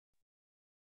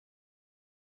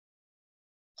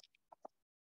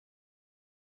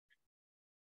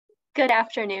Good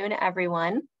afternoon,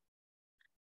 everyone.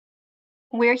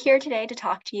 We're here today to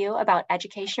talk to you about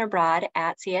education abroad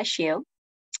at CSU.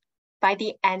 By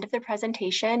the end of the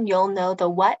presentation, you'll know the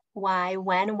what, why,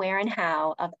 when, where, and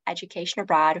how of education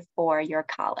abroad for your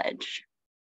college.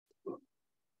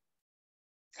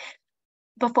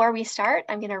 Before we start,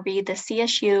 I'm going to read the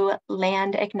CSU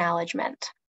land acknowledgement.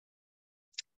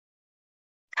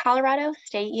 Colorado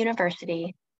State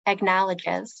University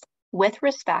acknowledges, with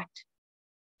respect,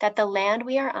 that the land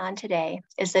we are on today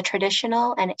is the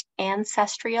traditional and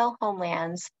ancestral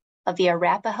homelands of the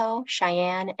Arapaho,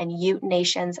 Cheyenne, and Ute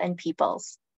nations and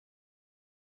peoples.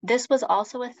 This was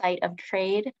also a site of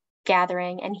trade,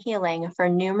 gathering, and healing for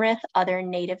numerous other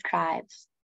native tribes.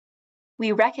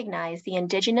 We recognize the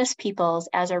indigenous peoples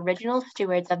as original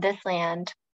stewards of this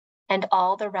land and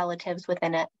all the relatives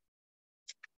within it.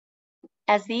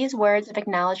 As these words of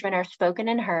acknowledgement are spoken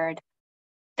and heard,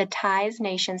 the ties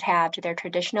nations have to their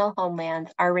traditional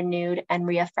homelands are renewed and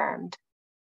reaffirmed.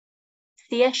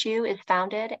 CSU is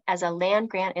founded as a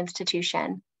land-grant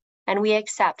institution, and we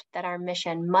accept that our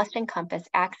mission must encompass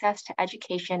access to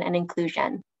education and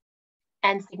inclusion,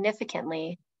 and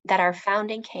significantly, that our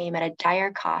founding came at a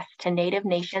dire cost to Native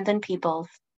nations and peoples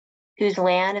whose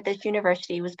land this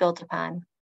university was built upon.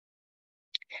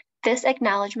 This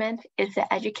acknowledgement is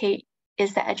the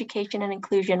education and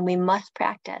inclusion we must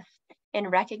practice in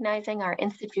recognizing our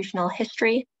institutional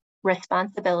history,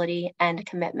 responsibility, and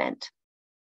commitment.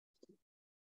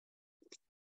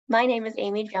 My name is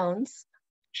Amy Jones,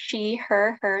 she,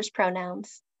 her, hers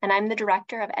pronouns, and I'm the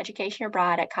Director of Education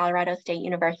Abroad at Colorado State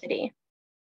University.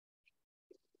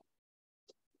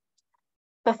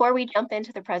 Before we jump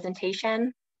into the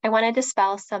presentation, I want to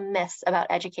dispel some myths about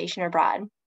education abroad.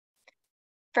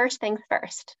 First things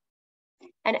first,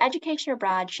 an education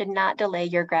abroad should not delay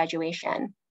your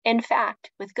graduation. In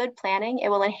fact, with good planning, it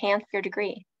will enhance your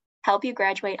degree, help you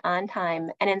graduate on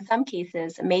time, and in some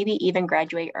cases, maybe even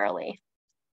graduate early.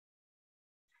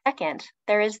 Second,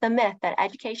 there is the myth that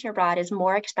education abroad is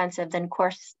more expensive than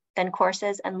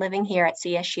courses and living here at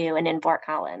CSU and in Fort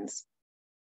Collins.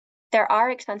 There are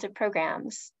expensive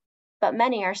programs, but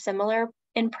many are similar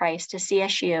in price to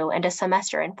CSU and a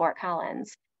semester in Fort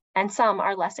Collins, and some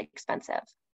are less expensive.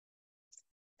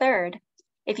 Third,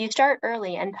 if you start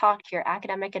early and talk to your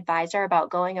academic advisor about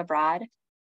going abroad,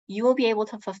 you will be able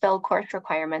to fulfill course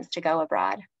requirements to go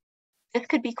abroad. This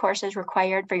could be courses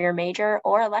required for your major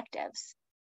or electives.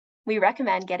 We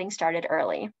recommend getting started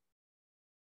early.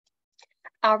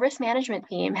 Our risk management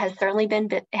team has certainly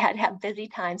had busy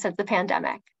time since the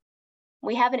pandemic.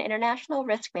 We have an international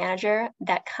risk manager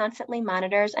that constantly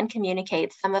monitors and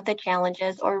communicates some of the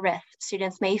challenges or risks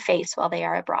students may face while they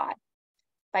are abroad.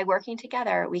 By working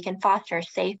together, we can foster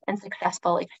safe and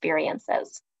successful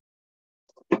experiences.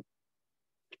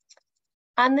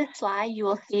 On this slide, you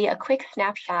will see a quick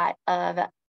snapshot of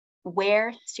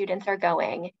where students are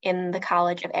going in the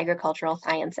College of Agricultural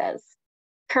Sciences.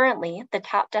 Currently, the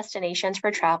top destinations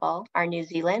for travel are New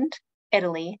Zealand,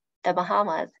 Italy, the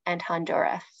Bahamas, and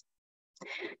Honduras.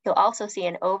 You'll also see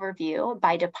an overview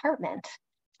by department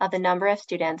of the number of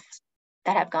students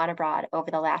that have gone abroad over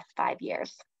the last 5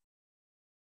 years.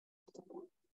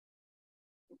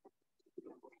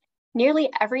 Nearly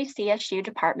every CSU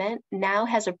department now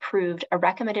has approved a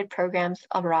recommended programs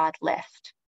abroad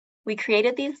list. We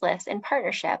created these lists in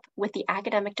partnership with the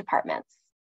academic departments.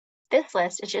 This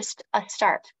list is just a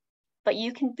start, but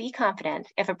you can be confident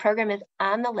if a program is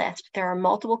on the list, there are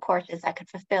multiple courses that could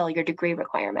fulfill your degree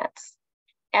requirements.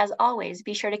 As always,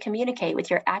 be sure to communicate with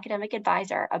your academic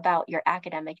advisor about your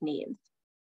academic needs.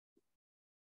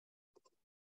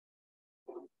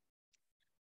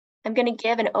 I'm going to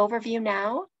give an overview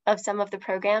now of some of the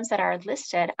programs that are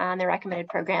listed on the recommended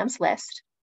programs list.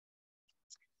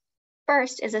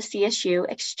 First is a CSU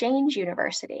Exchange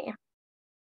University.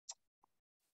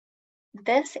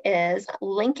 This is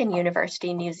Lincoln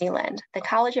University, New Zealand. The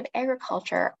College of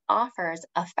Agriculture offers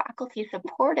a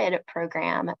faculty-supported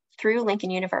program through Lincoln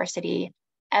University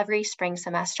every spring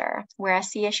semester, where a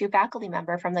CSU faculty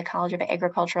member from the College of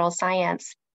Agricultural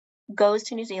Science goes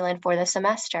to New Zealand for the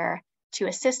semester to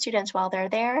assist students while they're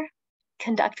there,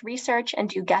 conduct research, and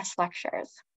do guest lectures.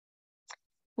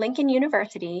 Lincoln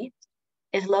University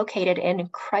is located in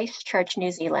Christchurch,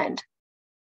 New Zealand,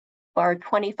 or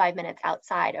 25 minutes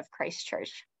outside of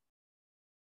Christchurch.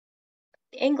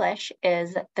 English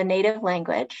is the native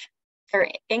language, or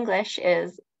English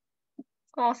is,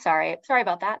 oh, sorry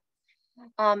about that.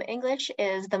 English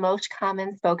is the most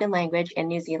common spoken language in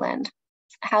New Zealand.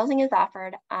 Housing is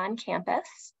offered on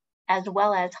campus, as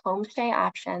well as homestay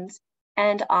options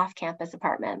and off-campus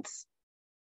apartments.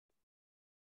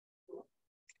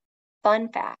 Fun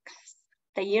facts.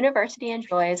 The university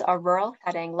enjoys a rural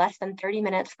setting less than 30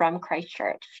 minutes from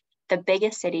Christchurch, the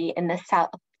biggest city in the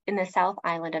South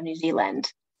Island of New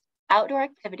Zealand. Outdoor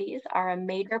activities are a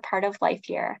major part of life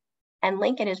here, and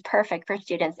Lincoln is perfect for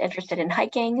students interested in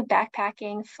hiking,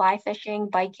 backpacking, fly fishing,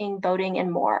 biking, boating,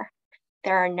 and more.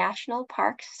 There are national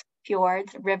parks,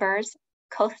 fjords, rivers,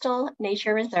 coastal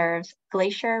nature reserves,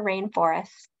 glacier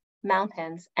rainforests,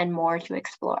 mountains, and more to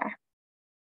explore.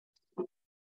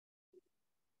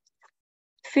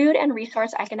 Food and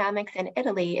Resource Economics in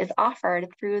Italy is offered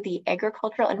through the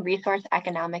Agricultural and Resource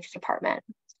Economics Department.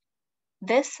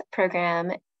 This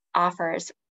program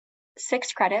offers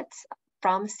 6 credits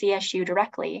from CSU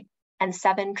directly and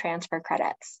 7 transfer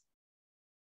credits.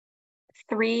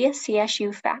 3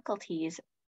 CSU faculties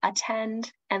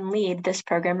attend and lead this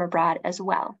program abroad as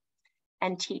well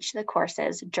and teach the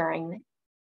courses during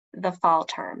the fall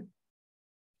term.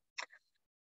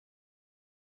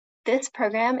 This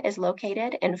program is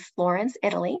located in Florence,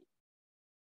 Italy.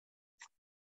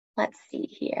 Let's see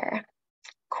here.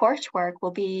 All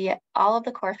of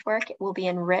the coursework will be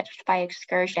enriched by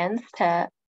excursions to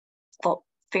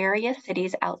various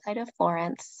cities outside of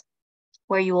Florence,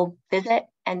 where you will visit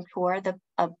and tour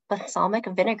a balsamic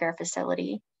vinegar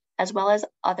facility, as well as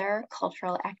other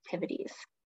cultural activities.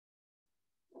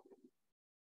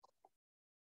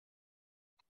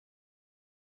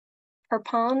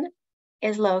 Perpon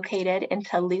is located in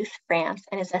Toulouse, France,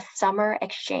 and is a summer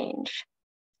exchange.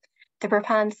 The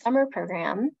Perpon Summer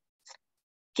Program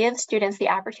gives students the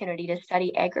opportunity to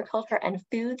study agriculture and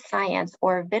food science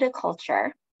or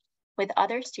viticulture with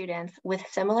other students with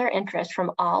similar interests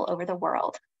from all over the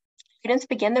world. Students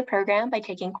begin the program by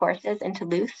taking courses in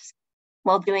Toulouse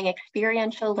while doing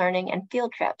experiential learning and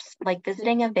field trips, like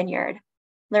visiting a vineyard,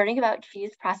 learning about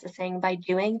cheese processing by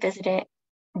doing it,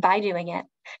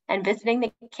 and visiting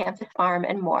the campus farm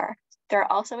and more. There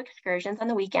are also excursions on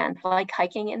the weekends, like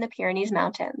hiking in the Pyrenees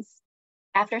Mountains.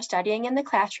 After studying in the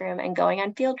classroom and going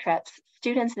on field trips,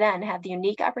 students then have the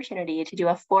unique opportunity to do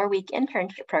a 4-week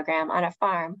internship program on a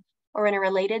farm or in a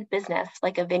related business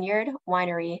like a vineyard,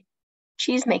 winery,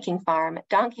 cheese-making farm,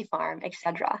 donkey farm,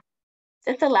 etc.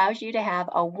 This allows you to have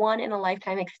a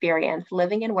once-in-a-lifetime experience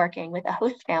living and working with a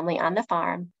host family on the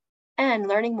farm and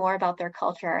learning more about their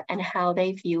culture and how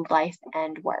they view life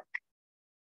and work.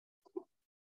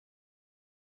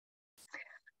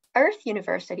 Earth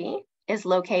University is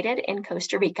located in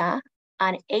Costa Rica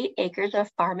on 8 acres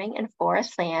of farming and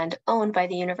forest land owned by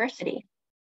the university.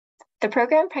 The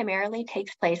program primarily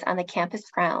takes place on the campus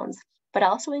grounds, but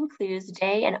also includes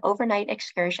day and overnight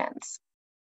excursions.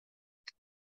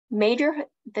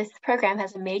 This program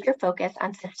has a major focus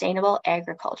on sustainable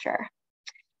agriculture.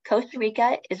 Costa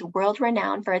Rica is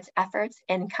world-renowned for its efforts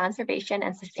in conservation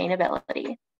and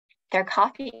sustainability. Their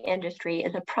coffee industry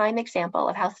is a prime example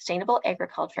of how sustainable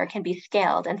agriculture can be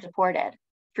scaled and supported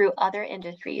through other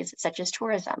industries such as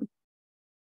tourism.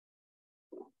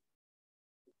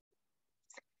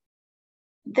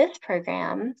 This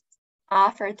program,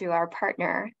 offered through our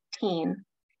partner team,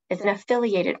 is an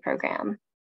affiliated program.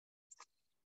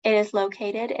 It is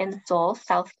located in Seoul,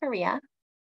 South Korea,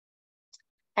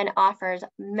 and offers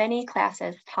many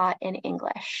classes taught in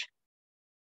English.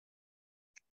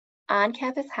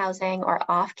 On-campus housing or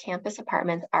off-campus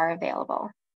apartments are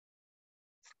available.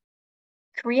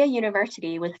 Korea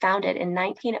University was founded in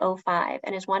 1905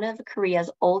 and is one of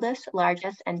Korea's oldest,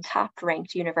 largest, and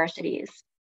top-ranked universities,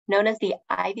 known as the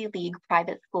Ivy League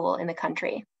private school in the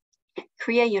country.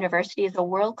 Korea University is a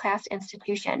world-class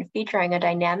institution featuring a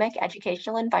dynamic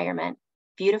educational environment,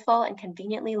 beautiful and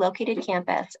conveniently located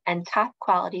campus, and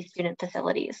top-quality student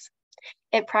facilities.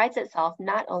 It prides itself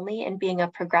not only in being a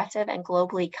progressive and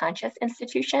globally conscious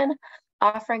institution,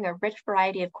 offering a rich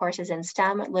variety of courses in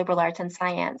STEM, liberal arts, and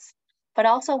science, but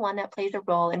also one that plays a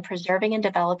role in preserving and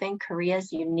developing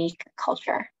Korea's unique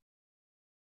culture.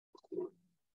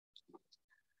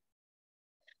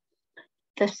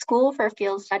 The School for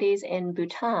Field Studies in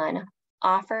Bhutan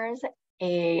offers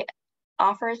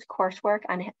coursework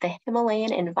on the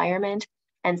Himalayan environment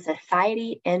and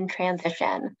society in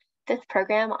transition. This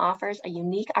program offers a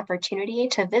unique opportunity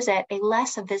to visit a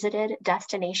less visited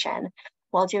destination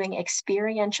while doing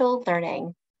experiential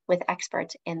learning with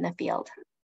experts in the field.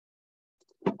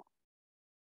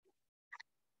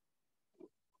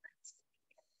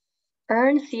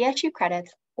 Earn CSU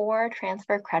credits or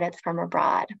transfer credits from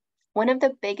abroad. One of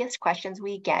the biggest questions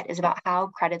we get is about how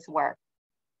credits work.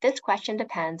 This question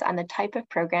depends on the type of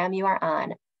program you are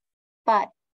on, but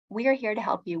we are here to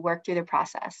help you work through the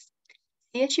process.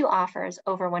 CSU offers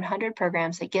over 100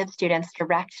 programs that give students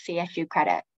direct CSU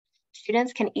credit.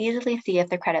 Students can easily see if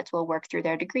the credits will work through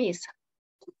their degrees.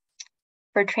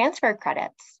 For transfer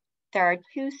credits, there are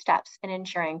 2 steps in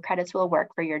ensuring credits will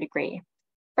work for your degree.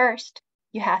 First,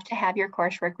 you have to have your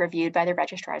coursework reviewed by the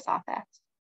registrar's office.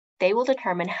 They will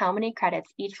determine how many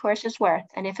credits each course is worth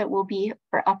and if it will be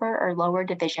for upper or lower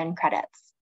division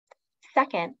credits.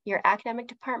 Second, your academic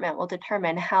department will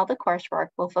determine how the coursework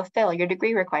will fulfill your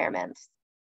degree requirements.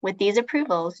 With these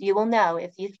approvals, you will know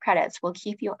if these credits will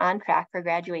keep you on track for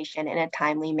graduation in a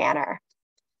timely manner.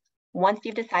 Once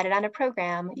you've decided on a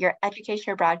program, your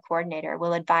Education Abroad coordinator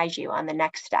will advise you on the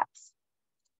next steps.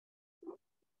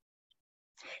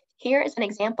 Here is an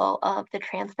example of the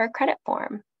transfer credit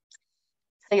form.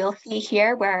 So you'll see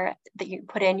here where you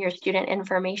put in your student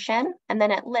information, and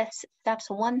then it lists steps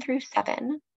 1 through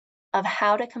 7 of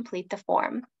how to complete the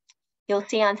form. You'll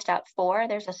see on step 4,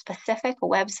 there's a specific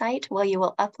website where you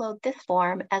will upload this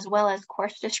form as well as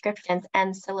course descriptions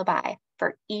and syllabi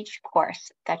for each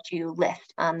course that you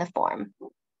list on the form.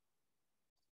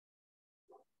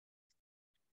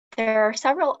 There are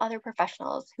several other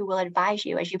professionals who will advise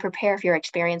you as you prepare for your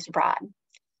experience abroad.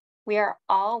 We are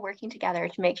all working together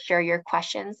to make sure your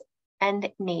questions and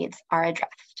needs are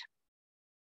addressed.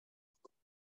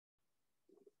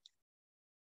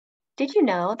 Did you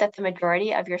know that the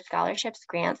majority of your scholarships,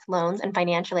 grants, loans, and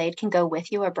financial aid can go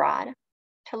with you abroad?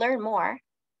 To learn more,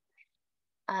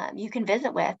 you can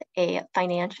visit with a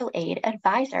financial aid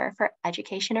advisor for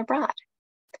education abroad.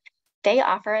 They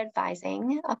offer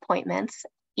advising appointments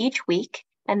each week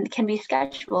and can be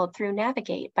scheduled through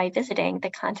Navigate by visiting the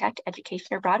Contact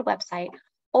Education Abroad website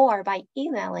or by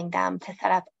emailing them to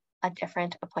set up a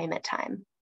different appointment time.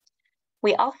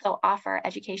 We also offer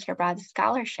Education Abroad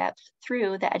scholarships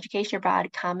through the Education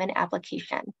Abroad Common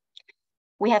Application.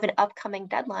 We have an upcoming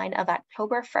deadline of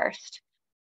October 1st.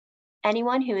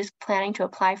 Anyone who is planning to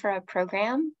apply for a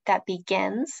program that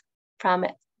begins from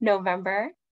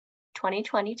November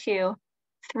 2022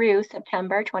 through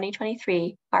September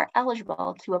 2023 are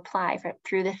eligible to apply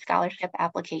through the scholarship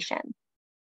application.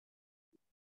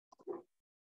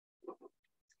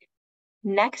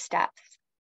 Next steps.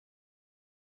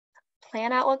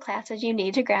 Plan out what classes you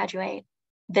need to graduate,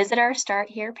 visit our Start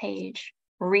Here page,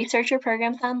 research your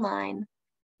programs online,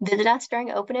 visit us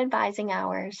during open advising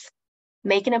hours,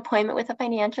 make an appointment with a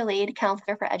financial aid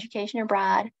counselor for education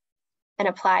abroad, and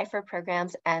apply for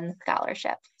programs and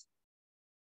scholarships.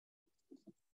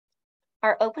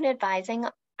 Our open advising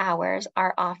hours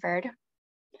are offered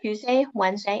Tuesday,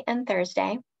 Wednesday, and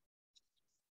Thursday,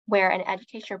 where an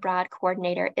education abroad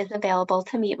coordinator is available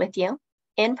to meet with you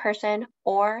in person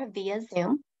or via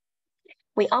Zoom.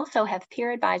 We also have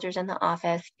peer advisors in the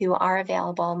office who are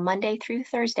available Monday through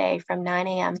Thursday from 9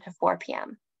 a.m. to 4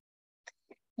 p.m.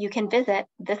 You can visit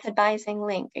this advising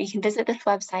link, or you can visit this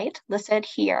website listed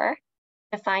here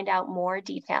to find out more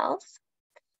details.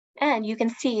 And you can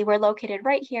see we're located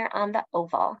right here on the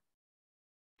oval.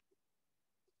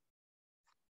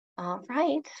 All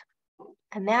right,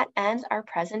 and that ends our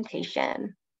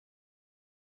presentation.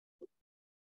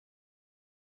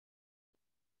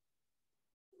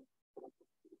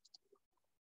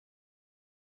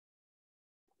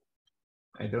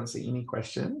 I don't see any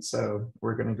questions, so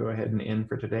we're going to go ahead and end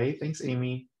for today. Thanks,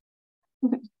 Amy.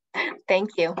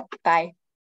 Thank you. Bye.